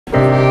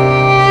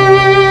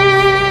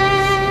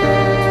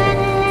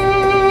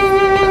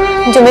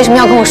你就没什么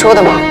要跟我说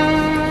的吗？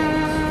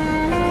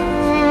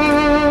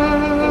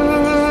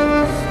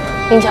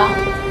林乔，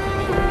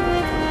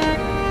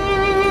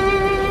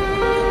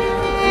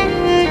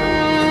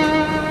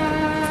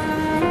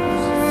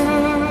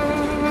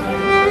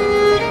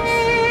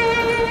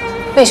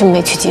为什么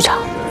没去机场？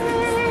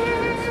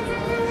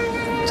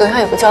总要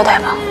有个交代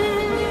吧。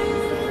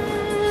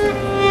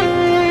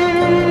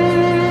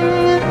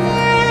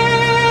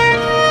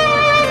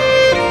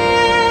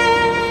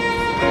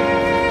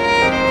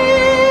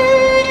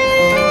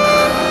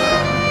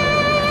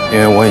 因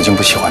为我已经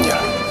不喜欢你了。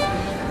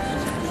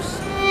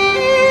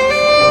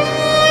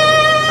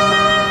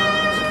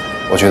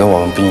我觉得我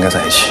们不应该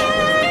在一起。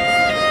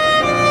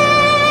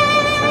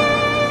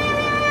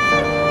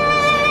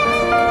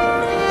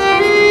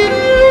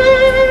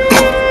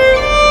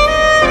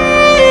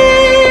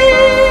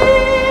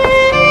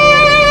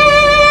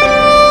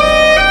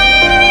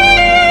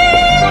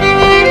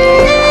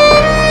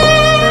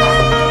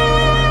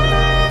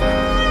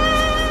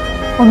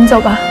我们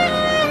走吧。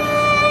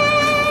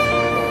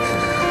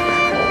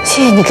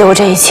 谢谢你给我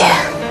这一切，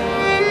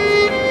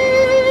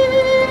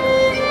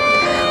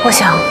我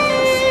想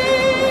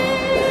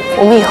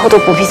我们以后都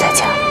不必再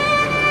见了。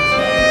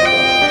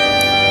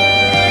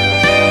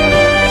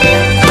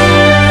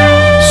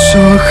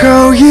说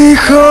好以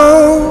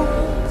后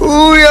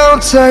不要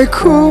再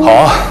哭。好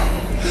啊，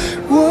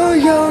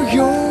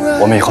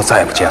我们以后再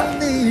也不见了。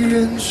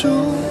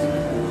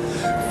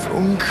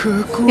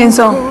严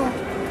嵩，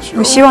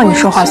我希望你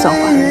说话算话。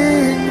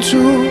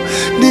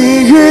 你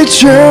遇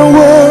见我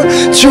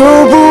就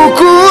不孤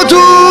独，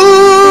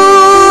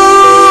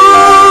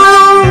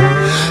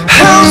好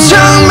想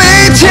每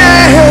天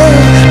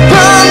把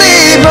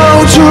你抱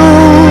住，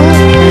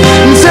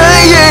再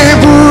也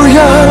不要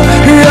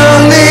让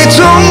你痛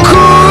苦。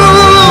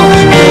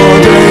我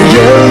的眼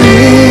里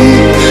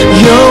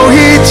有一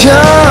条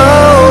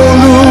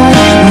路，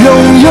拥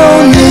有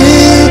你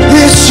一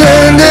生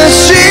的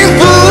幸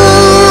福。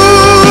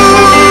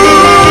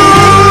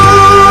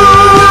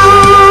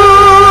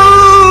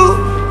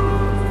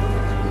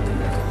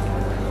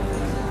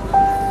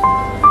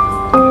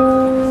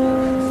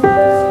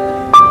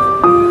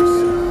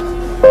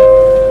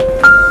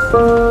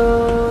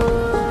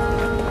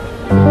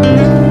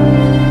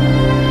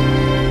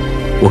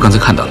 我刚才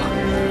看到了，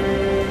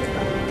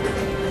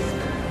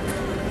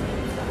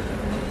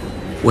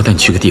我带你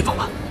去个地方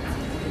吧。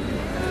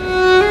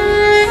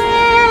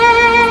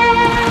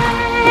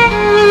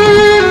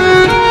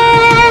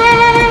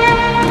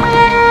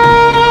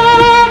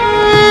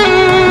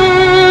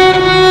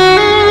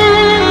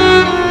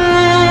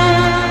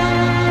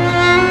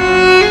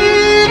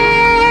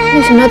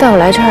为什么要带我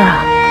来这儿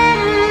啊？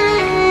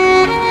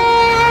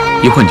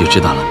一会儿你就知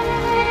道了。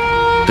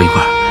等一会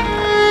儿。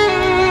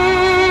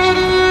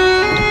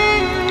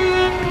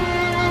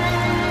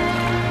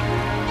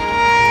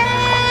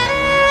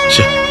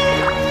 是，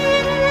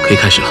可以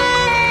开始了。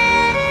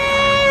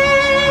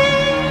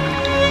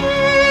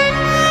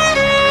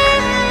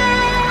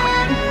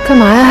干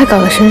嘛呀？还搞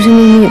得神神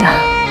秘秘的。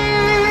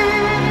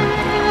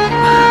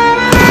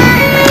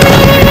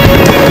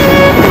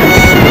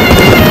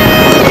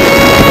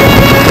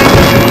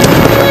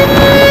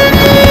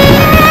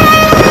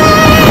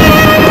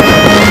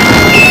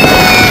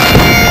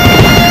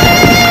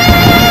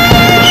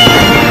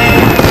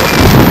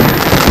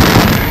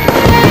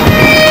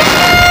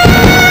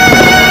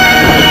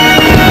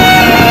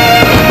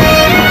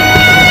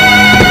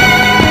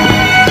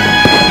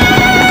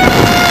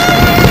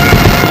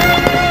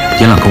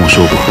严朗跟我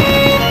说过，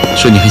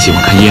说你很喜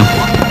欢看烟火。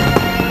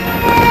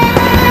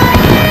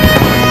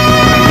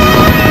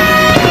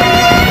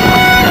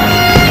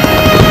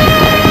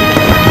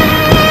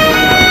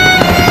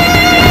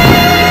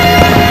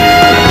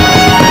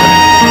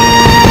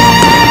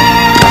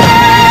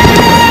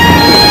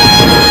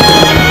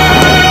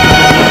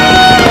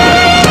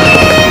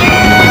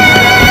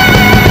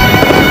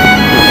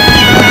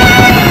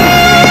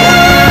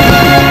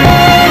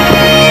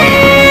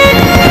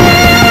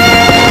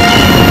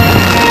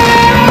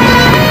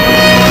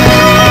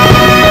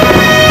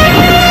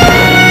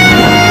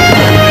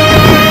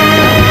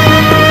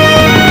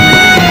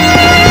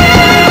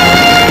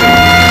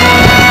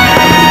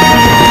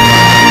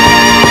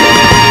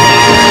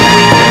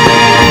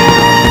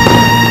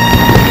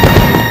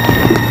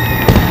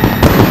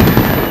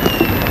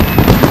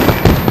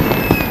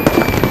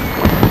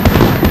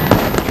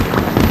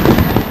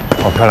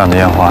漂亮的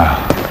烟花呀，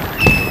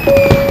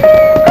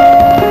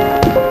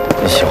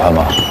你喜欢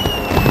吗？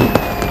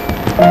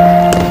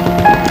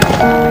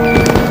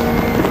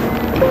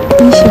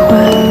你喜欢，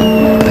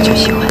我就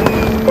喜欢。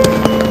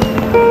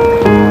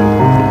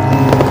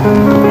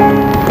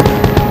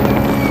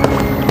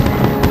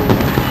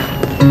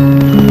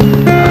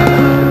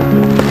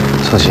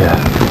侧姐，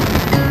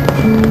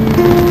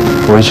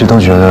我一直都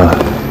觉得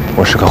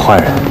我是个坏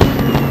人，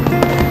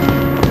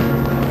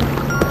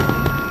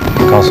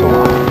你告诉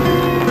我。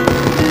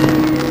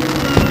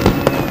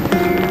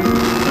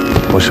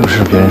 我是不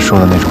是别人说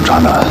的那种渣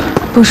男？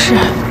不是，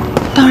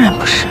当然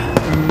不是。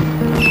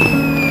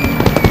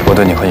我我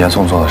对你和严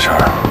嵩做的事儿，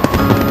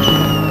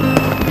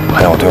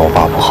还有我对我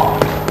爸不好，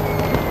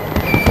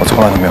我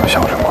从来都没有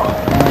孝顺过。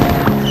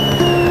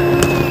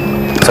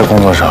在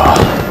工作上，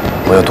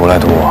我又独来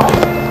独往，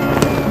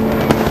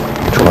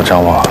除了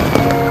张望，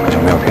我就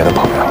没有别的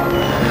朋友。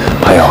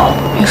还有，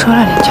别说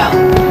了，林乔，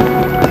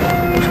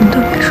什么都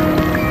别说。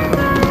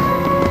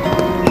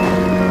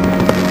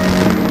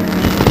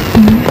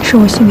你永远是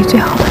我心里最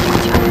好的林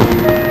乔。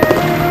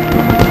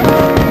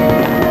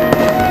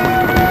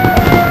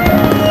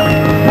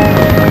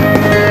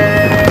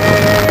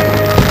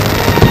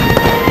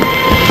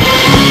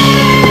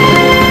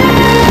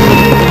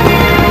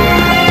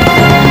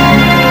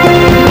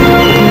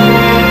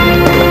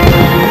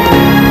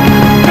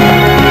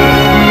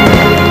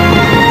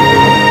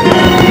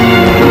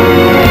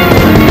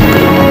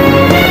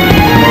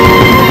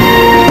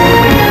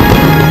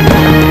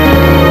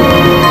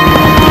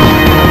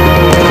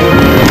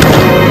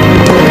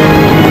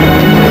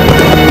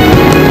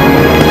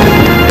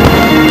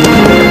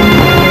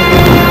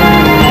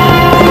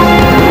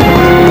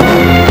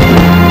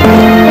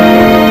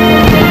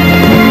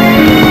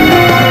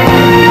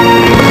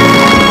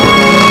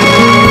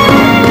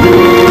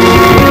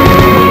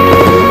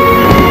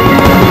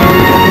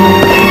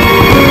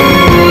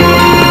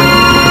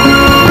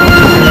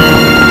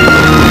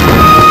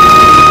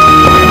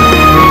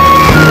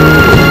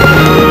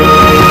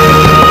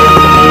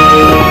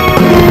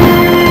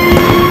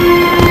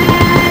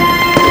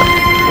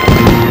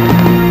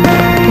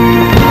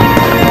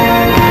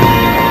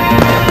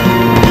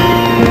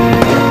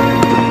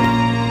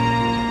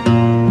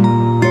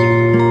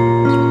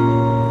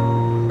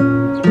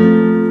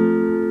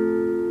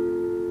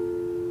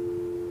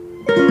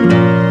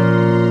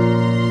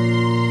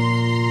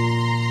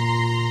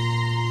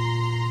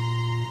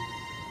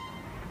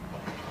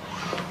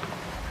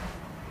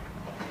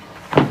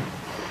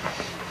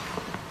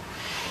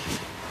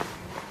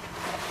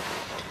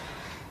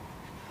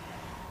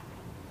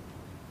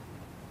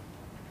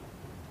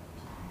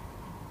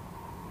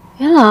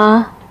 元朗，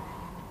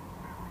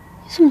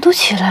你怎么都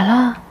起来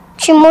了？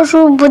期末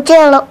叔叔不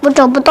见了，我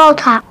找不到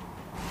他。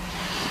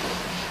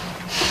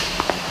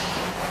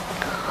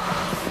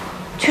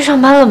去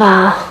上班了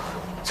吧？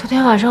昨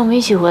天晚上我们一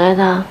起回来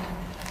的。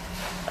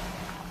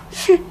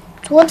哼，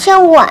昨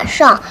天晚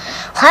上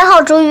还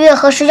好周月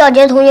和石小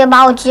杰同学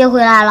把我接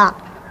回来了。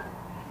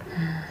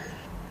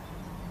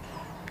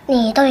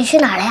你到底去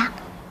哪儿了呀？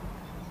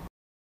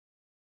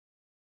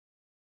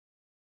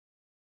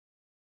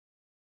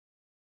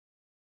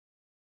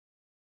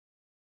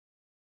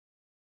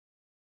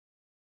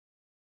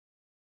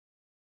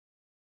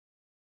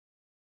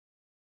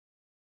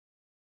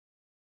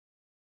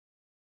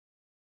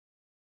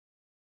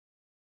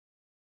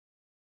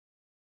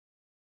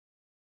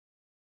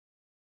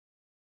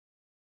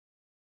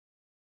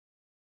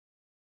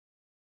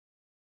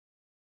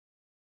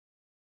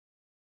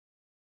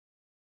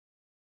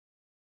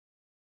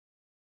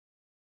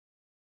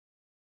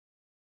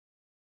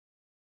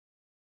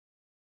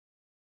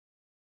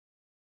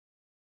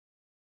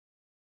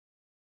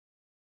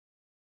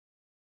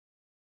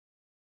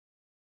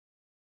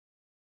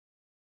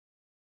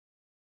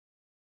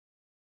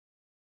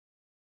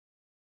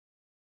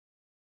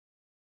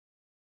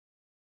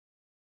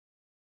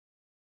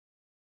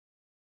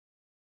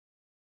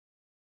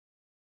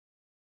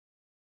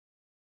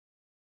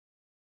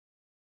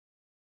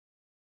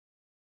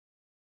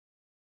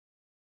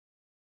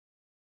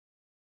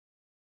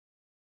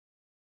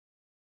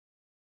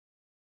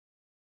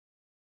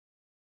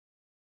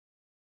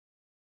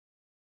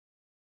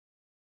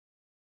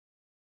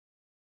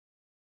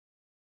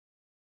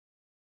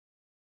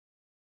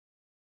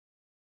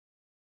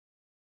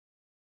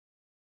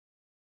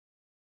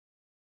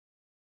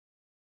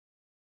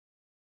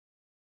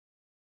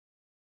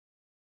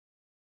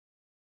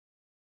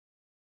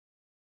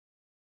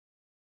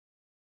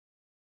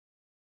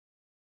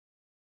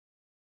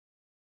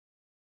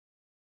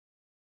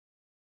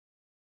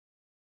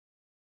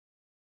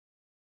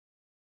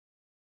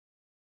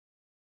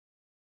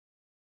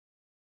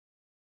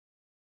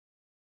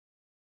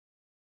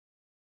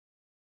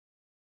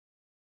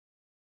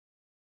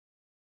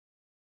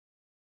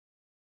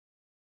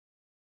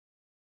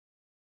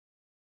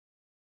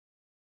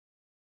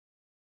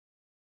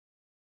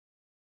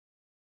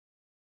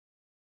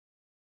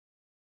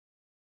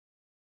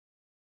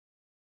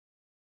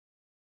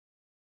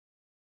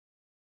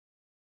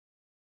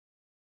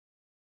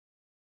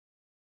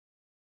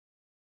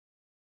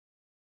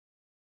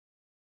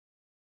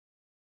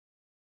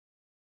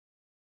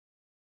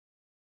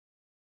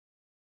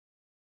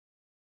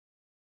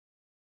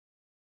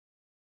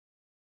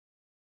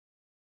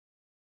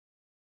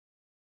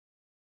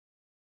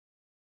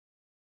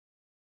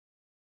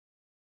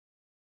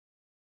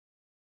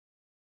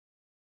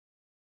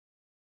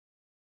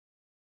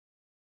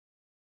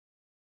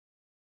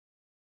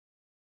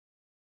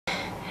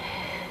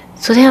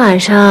昨天晚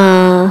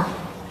上，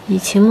你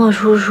秦墨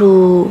叔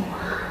叔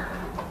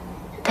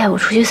带我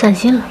出去散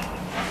心了。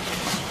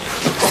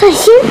散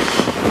心？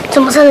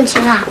怎么散的心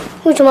啊？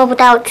为什么不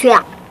带我去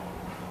啊？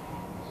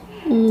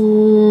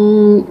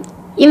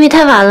因为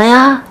太晚了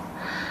呀。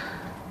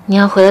你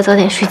要回来早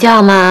点睡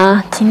觉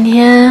嘛，今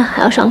天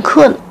还要上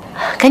课呢。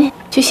赶紧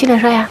去洗脸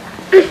刷牙。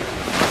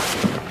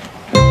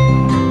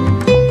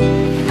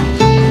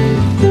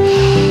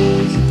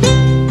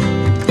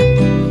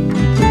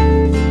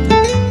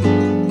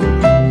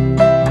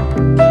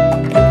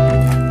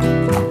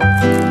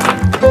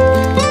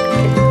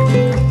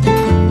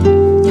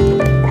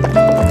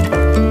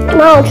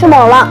妈，我吃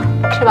饱了。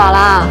吃饱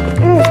啦？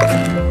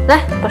来，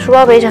把书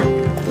包背着。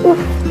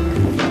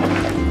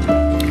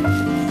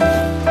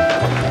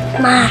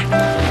妈，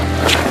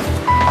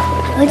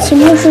和秦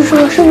牧叔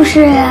叔是不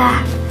是？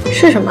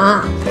是什么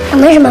啊？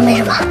没什么，没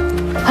什么。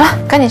好了，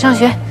赶紧上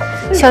学，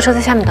校车在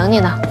下面等你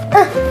呢。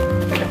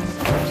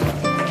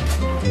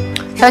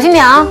小心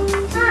点啊。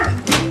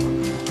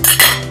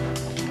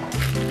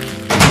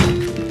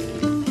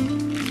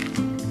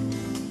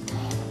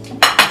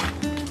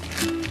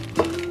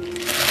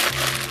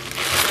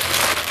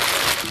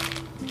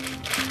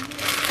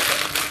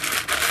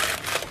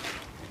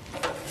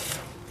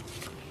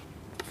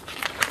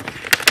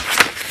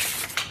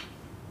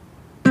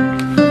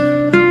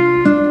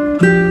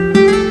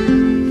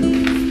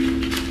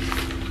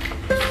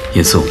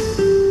严嵩，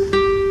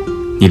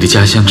你的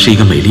家乡是一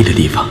个美丽的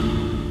地方，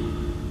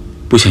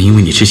不想因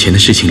为你之前的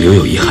事情留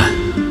有遗憾。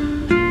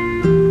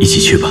一起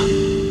去吧，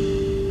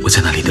我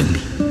在那里等你。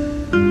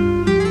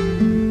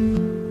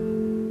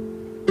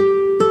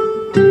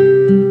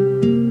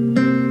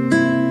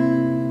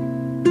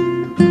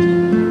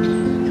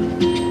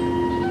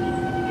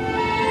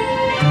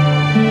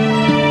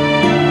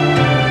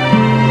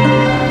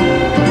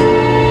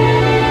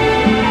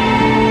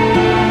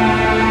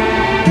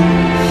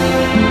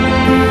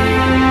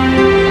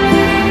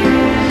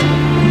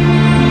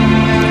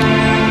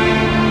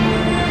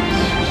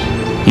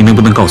你能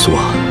不能告诉我，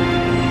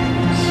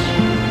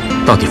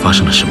到底发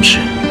生了什么事？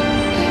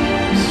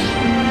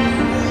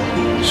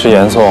是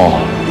严嵩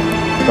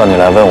让你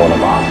来问我的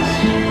吧？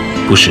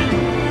不是。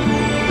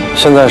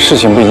现在事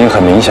情不已经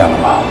很明显了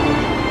吗？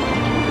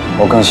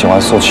我更喜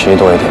欢苏琪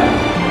多一点，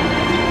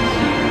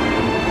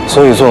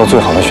所以做了最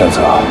好的选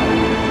择。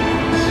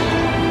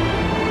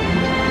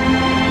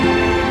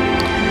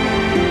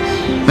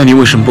那你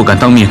为什么不敢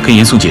当面跟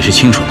严嵩解释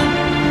清楚呢？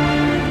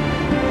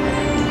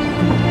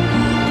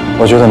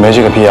我觉得没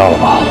这个必要了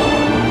吧？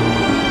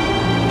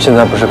现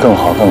在不是更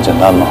好更简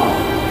单吗？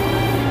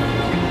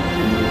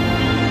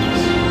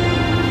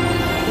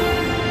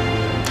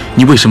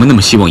你为什么那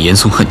么希望严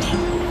嵩恨你？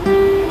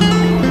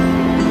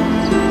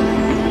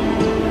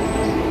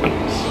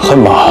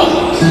恨吧，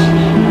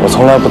我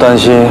从来不担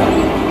心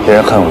别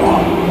人恨我。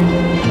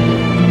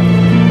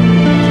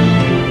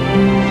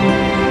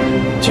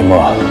秦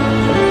墨，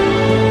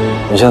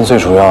你现在最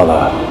主要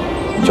的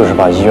就是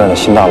把医院的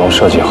新大楼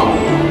设计好。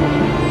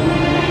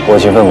我已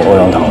经问过欧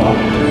阳腾了，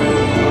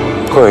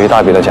会有一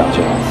大笔的奖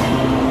金，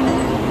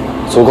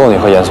足够你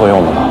和严嵩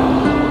用的了。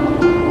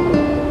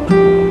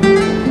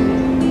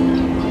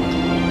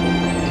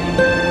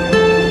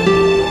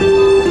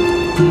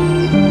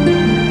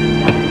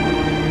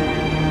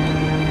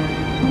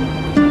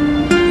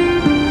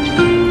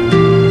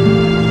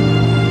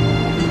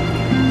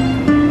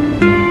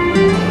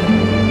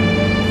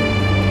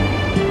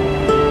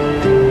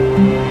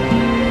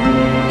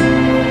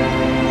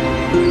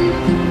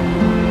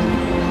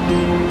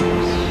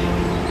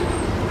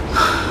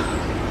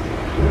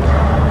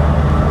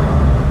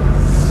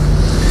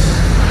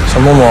小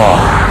默默，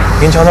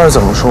林乔那儿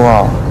怎么说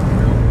啊？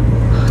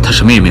他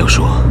什么也没有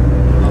说。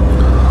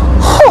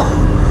哼，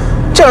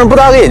这样人不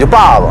搭个也就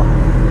罢了。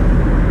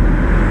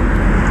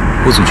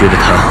我总觉得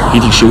他一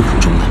定是有苦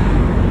衷的。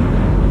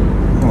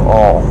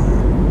哦，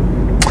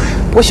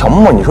不过小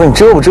默默，你说你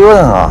折不折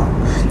腾啊？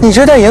你直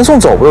接带严嵩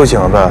走不就行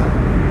了呗？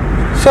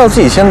非要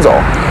自己先走，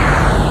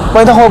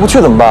万一他后来不去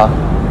怎么办？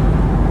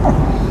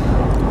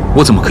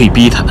我怎么可以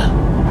逼他呢？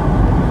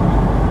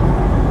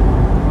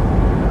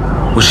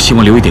我是希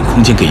望留一点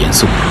空间给严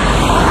嵩。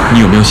你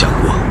有没有想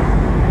过，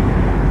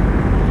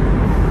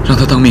让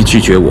他当面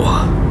拒绝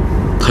我，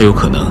他有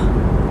可能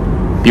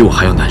比我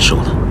还要难受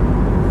呢？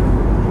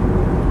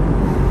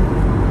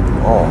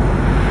哦，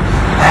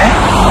哎，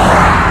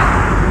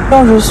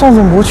要是宋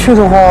总不去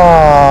的话，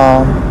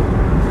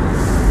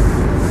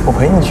我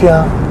陪你去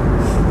啊。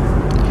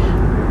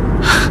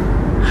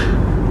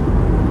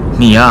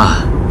你呀，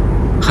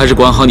还是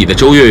管好你的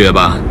周月月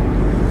吧。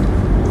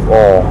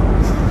哦。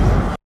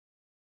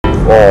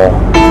哦。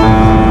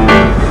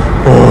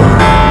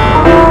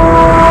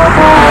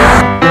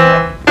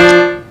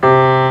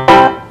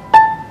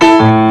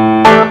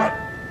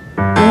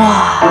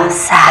哇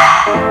塞，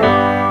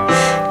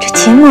这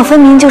秦墨分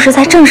明就是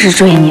在正式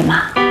追你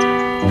嘛！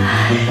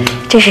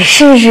这是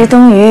失之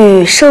东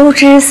隅，收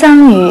之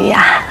桑榆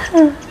呀！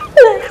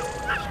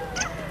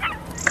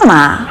干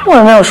嘛？我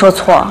有没有说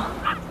错？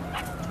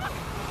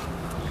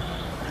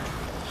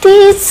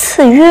第一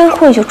次约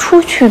会就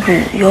出去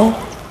旅游，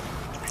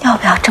要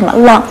不要这么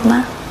浪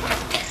漫？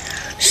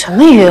什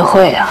么约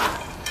会啊？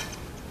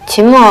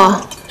秦墨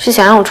是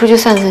想让我出去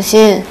散散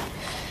心，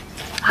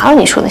哪有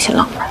你说那些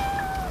浪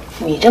漫？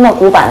你这么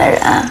古板的人，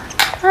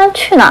当然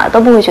去哪儿都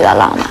不会觉得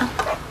浪漫。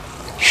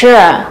是，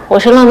我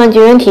是浪漫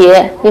绝缘体，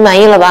你满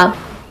意了吧？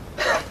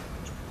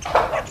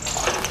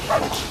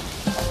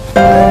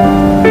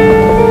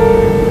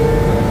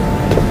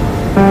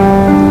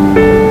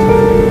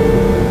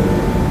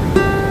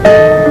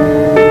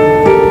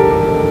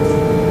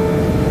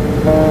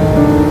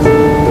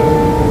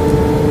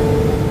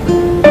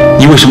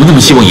你为什么那么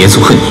希望严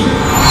肃恨你？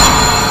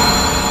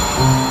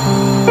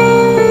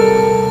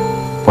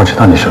我知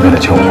道你是为了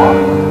救我，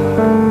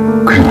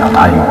可是你要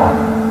答应我，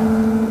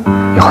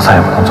以后再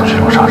也不能做这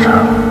种傻事了。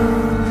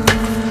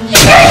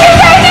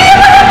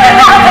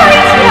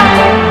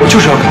我就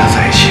是要跟他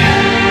在一起，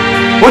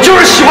我就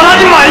是喜欢他，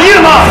你满意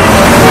了吗？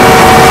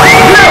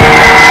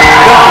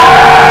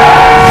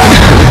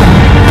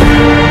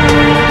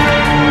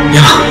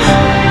严朗，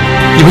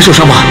你没受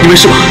伤吧？你没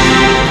事吧？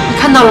你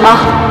看到了吗？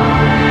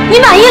你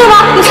满意了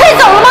吗？你可以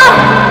走了吗？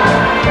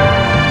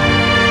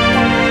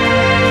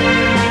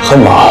恨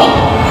吗？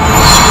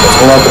我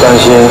从来不担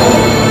心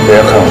别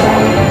人恨我。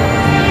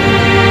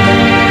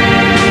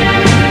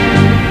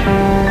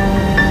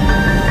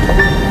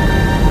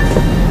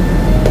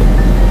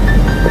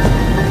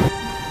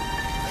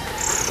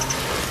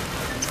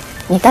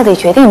你到底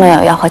决定没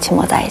有要和秦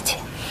墨在一起？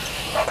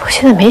我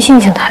现在没心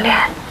情谈恋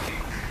爱。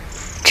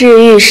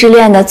治愈失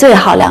恋的最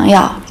好良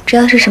药，知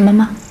道是什么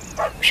吗？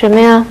什么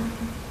呀？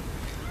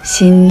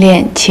新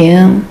恋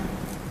情。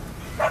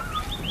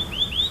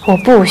我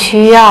不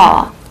需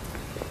要。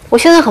我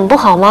现在很不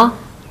好吗？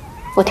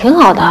我挺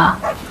好的。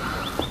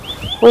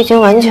我已经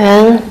完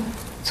全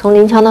从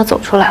林强那走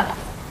出来了。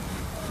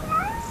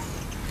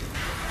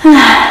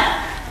唉，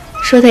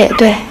说的也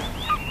对。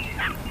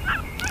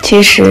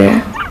其实，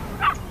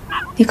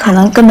你可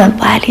能根本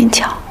不爱林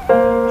强，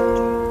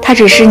他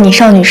只是你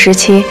少女时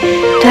期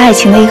对爱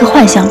情的一个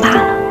幻想罢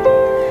了。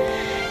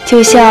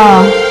就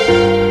像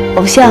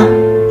偶像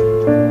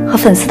和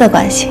粉丝的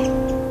关系，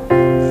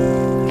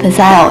粉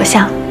丝爱偶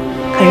像，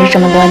可是这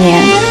么多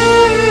年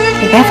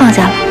也该放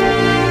下了。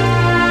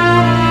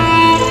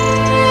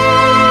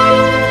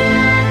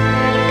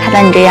看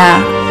到你这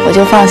样，我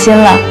就放心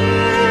了。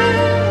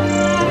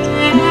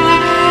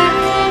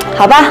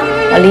好吧，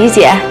我理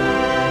解。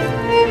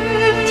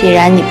既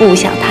然你不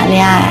想谈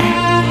恋爱，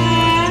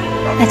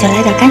那就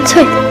来点干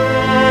脆的。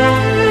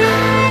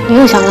你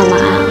又想干嘛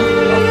呀？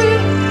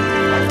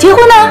结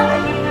婚呢？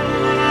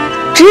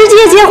直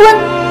接结婚。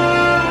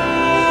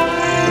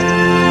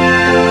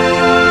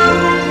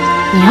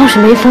你要是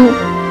没疯，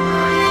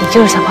你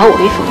就是想把我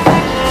逼疯。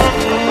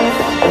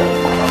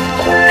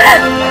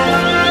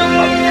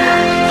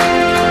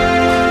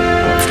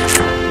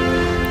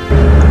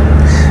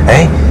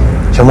哎，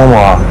小默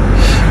默，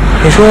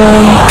你说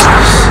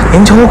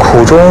林强的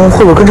苦衷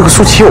会不会跟这个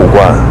苏琪有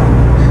关？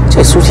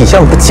这苏琪一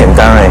向不简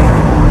单哎。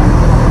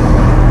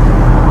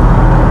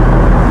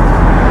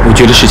我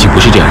觉得事情不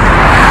是这样的。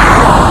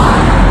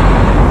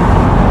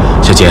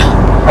小杰，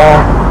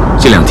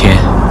这2天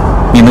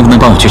你能不能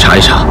帮我去查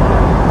一查？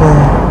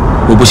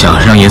我不想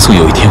让严肃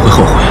有一天会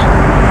后悔。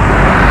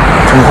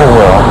怎么后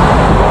悔啊？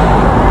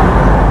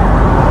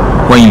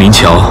万一林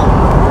乔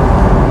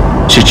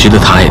是值得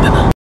他爱的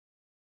呢？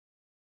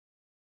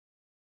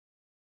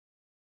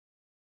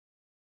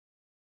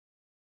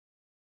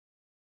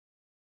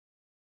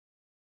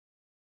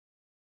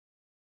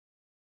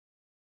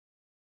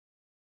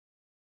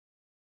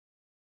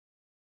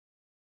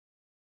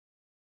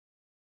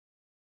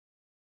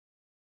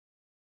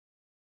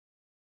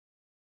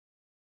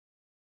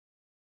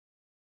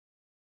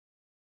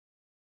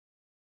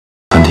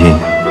餐厅，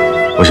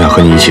我想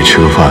和你一起吃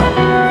个饭，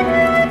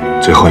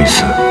最后一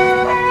次，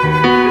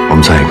我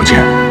们再也不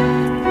见。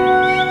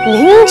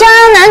林渣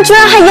男居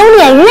然还有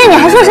脸约你，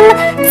还说什么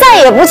再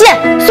也不见？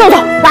送走，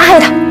拉黑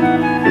他。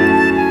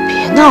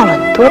别闹了，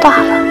你多大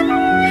了？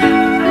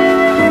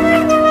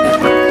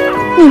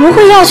你不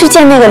会要去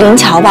见那个林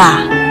乔吧？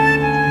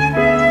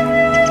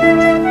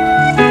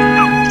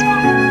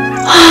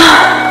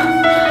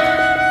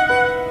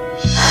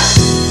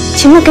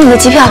秦墨给你的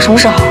机票什么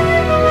时候？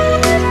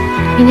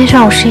明天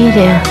上午11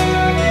点。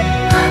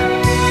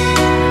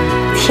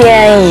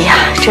天意啊，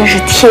真是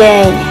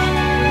天意！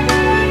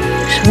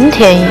什么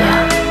天意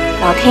啊？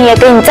老天爷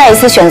给你再一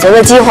次选择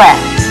的机会，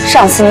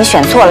上次你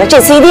选错了，这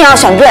次一定要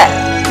选对。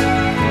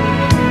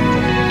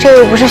这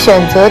又不是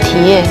选择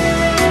题。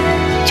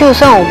就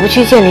算我不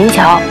去见林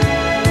乔，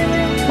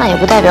那也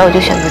不代表我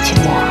就选择秦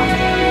墨。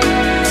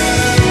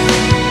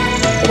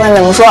不管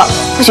怎么说，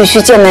不许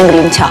去见那个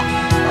林乔。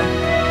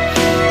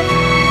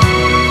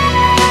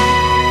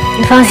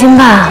你放心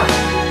吧，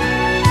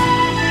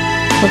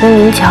我跟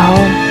林乔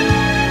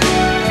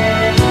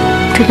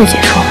真的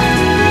结束了。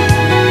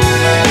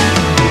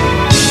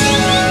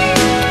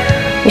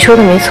你说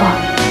的没错，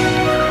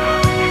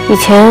以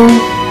前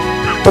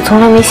我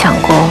从来没想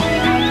过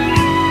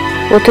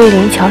我对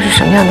林乔是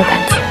什么样的感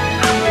情。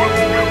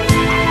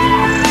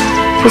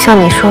就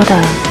像你说的，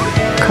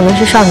可能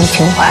是少女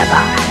情怀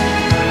吧。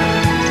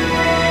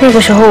那个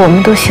时候我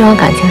们都希望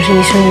感情是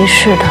一生一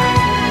世的，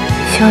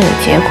希望有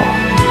结果。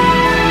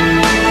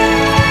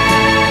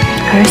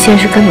可是现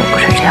实根本不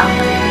是这样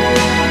的，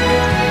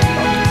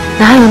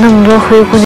哪有那么多灰姑娘